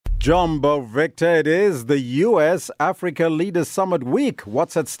Jumbo Victor, it is the U.S. Africa Leaders Summit week.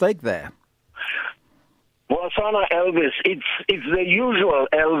 What's at stake there? Well, Sana, Elvis, it's the usual,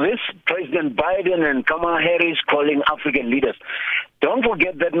 Elvis. President Biden and Kamala Harris calling African leaders. Don't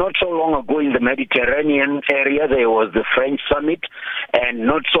forget that not so long ago in the Mediterranean area, there was the French summit, and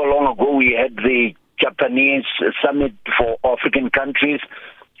not so long ago we had the Japanese summit for African countries,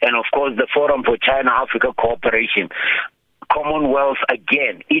 and of course the Forum for China-Africa Cooperation. Commonwealth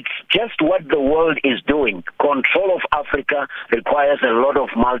again. It's just what the world is doing. Control of Africa requires a lot of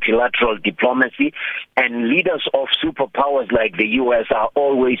multilateral diplomacy, and leaders of superpowers like the U.S. are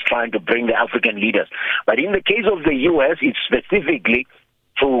always trying to bring the African leaders. But in the case of the U.S., it's specifically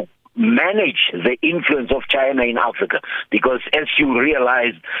to manage the influence of China in Africa, because as you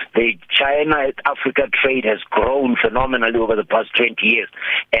realize, the China-Africa trade has grown phenomenally over the past 20 years,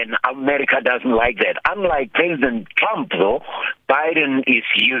 and America doesn't like that. Unlike President Trump, though, Biden is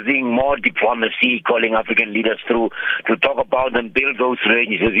using more diplomacy, calling African leaders through to talk about and build those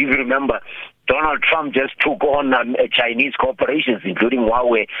relationships. If you remember, Donald Trump just took on Chinese corporations, including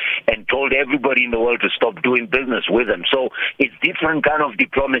Huawei, and told everybody in the world to stop doing business with them. So it's different kind of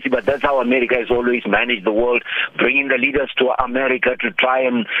diplomacy, but that's how America has always managed the world, bringing the leaders to America to try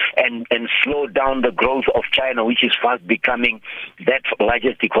and slow down the growth of China, which is fast becoming that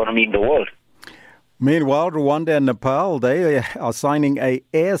largest economy in the world. Meanwhile, Rwanda and Nepal, they are signing an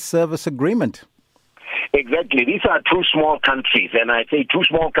air service agreement. Exactly. These are two small countries, and I say two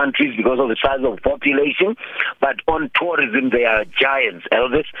small countries because of the size of the population, but on tourism they are giants,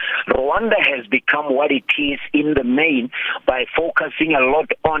 Elvis. Rwanda has become what it is in the main by focusing a lot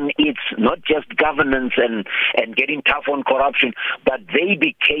on its, not just governance and getting tough on corruption, but they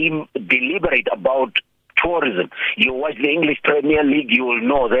became deliberate about tourism. You watch the English Premier League, you will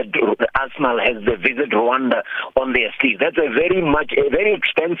know that Arsenal has the Visit Rwanda on their sleeve. That's a very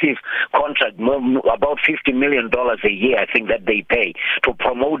expensive contract, about $50 million a year, I think, that they pay to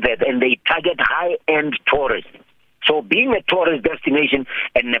promote that, and they target high-end tourists. So being a tourist destination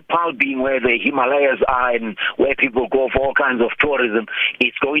and Nepal being where the Himalayas are and where people go for all kinds of tourism,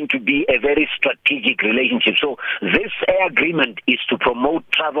 it's going to be a very strategic relationship. So this air agreement is to promote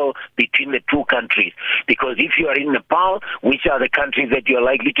travel between the two countries. Because if you are in Nepal, which are the countries that you're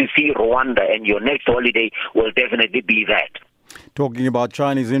likely to see? Rwanda, and your next holiday will definitely be that. Talking about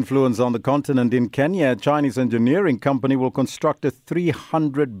Chinese influence on the continent, in Kenya, a Chinese engineering company will construct a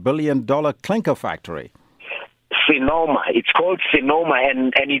 $300 billion clinker factory. Sinoma. It's called Sinoma,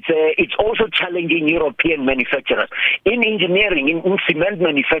 and it's also challenging European manufacturers. In engineering, in cement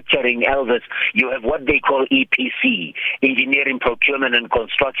manufacturing, Elvis, you have what they call EPC, engineering, procurement, and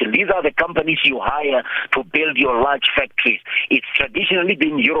construction. These are the companies you hire to build your large factories. It's traditionally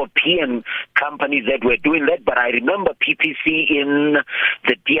been European companies that were doing that, but I remember PPC in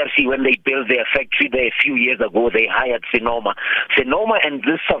the DRC when they built their factory there a few years ago, they hired Sinoma. Sinoma and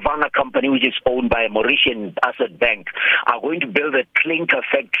this Savannah company, which is owned by a Mauritian asset bank, are going to build a clinker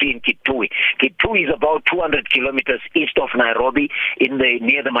factory in Kitui. Kitui is about 200 kilometers east of Nairobi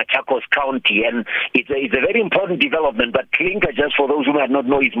near the Machakos County, and it's a very important development. But clinker, just for those who might not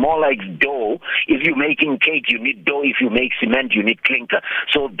know, is more like dough. If you're making cake, you need dough. If you make cement, you need clinker.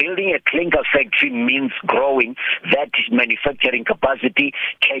 So building a clinker factory means growing that manufacturing capacity,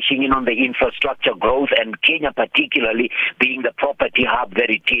 cashing in on the infrastructure growth, and Kenya particularly being the property hub that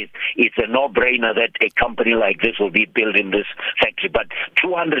it is. It's a no-brainer that a company like this will be building this factory. But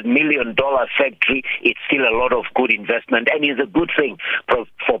 $200 million factory, it's still a lot of good investment, and it's a good thing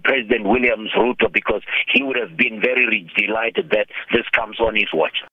for President William Ruto, because he would have been very delighted that this comes on his watch.